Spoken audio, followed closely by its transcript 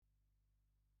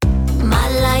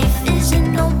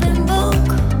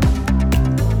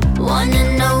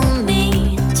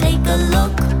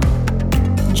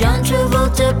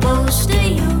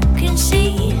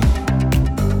sea.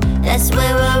 That's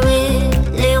where I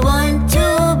really want to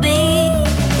be.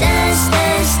 Dance,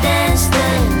 dance, dance the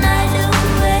night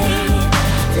away.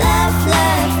 Laugh,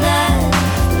 laugh, laugh,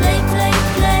 play, play,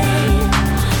 play.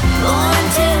 Born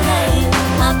too late,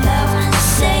 my parents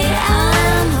say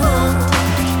I'm hooked.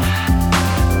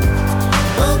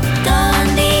 Hooked on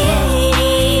the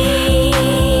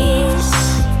 80s.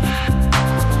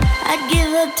 I'd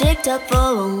give up TikTok for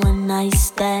a one-night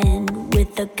stand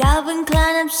with a Calvin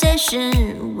Klein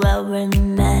obsession. Well, we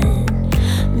met.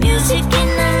 Music in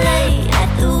LA at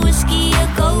the Whiskey A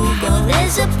Go-Go.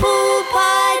 There's a pool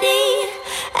party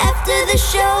after the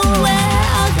show where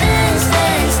I'll dance,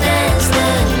 dance, dance the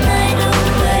night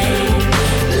away.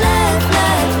 Laugh,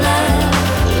 laugh, laugh,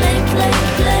 play, play,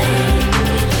 play.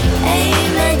 Hey,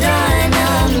 Madonna,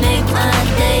 make my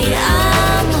day.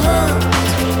 I'm hooked,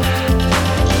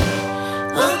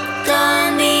 hooked on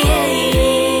the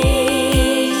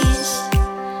 80s.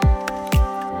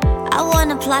 I want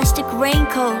a plastic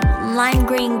raincoat, lime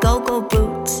green go-go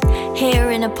boots,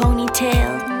 hair in a ponytail,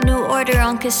 New Order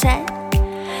on cassette,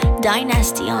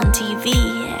 Dynasty on TV,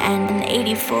 and an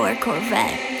 '84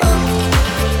 Corvette.